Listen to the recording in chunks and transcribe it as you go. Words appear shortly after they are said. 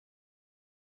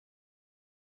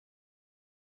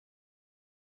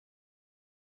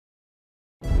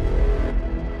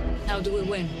How do we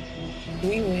win?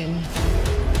 We win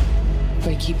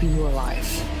by keeping you alive.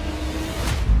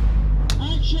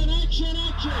 Action, action,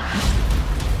 action!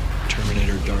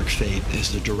 Terminator Dark Fate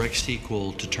is the direct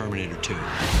sequel to Terminator 2.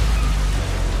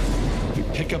 We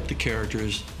pick up the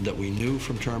characters that we knew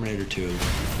from Terminator 2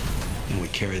 and we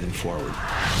carry them forward.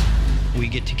 We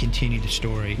get to continue the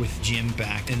story with Jim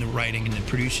back in the writing and the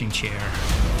producing chair.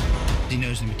 He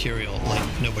knows the material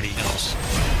like nobody else.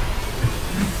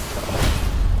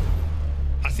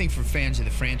 I think for fans of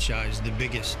the franchise, the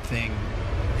biggest thing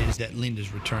is that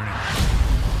Linda's returning.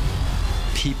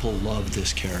 People love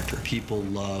this character. People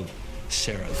love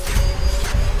Sarah.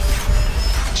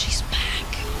 She's back.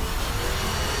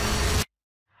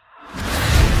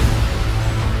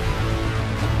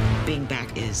 Being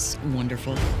back is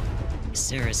wonderful.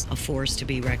 Sarah's a force to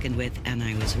be reckoned with, and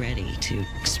I was ready to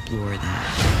explore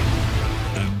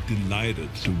that. I'm delighted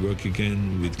to work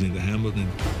again with Linda Hamilton,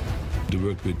 to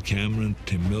work with Cameron,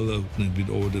 Tim Miller, and with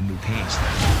all the new cast.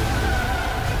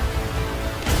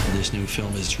 This new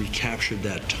film has recaptured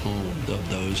that tone of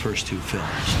those first two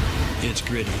films. It's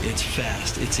gritty, it's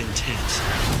fast, it's intense.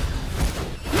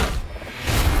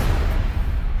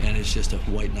 And it's just a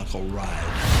white-knuckle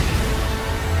ride.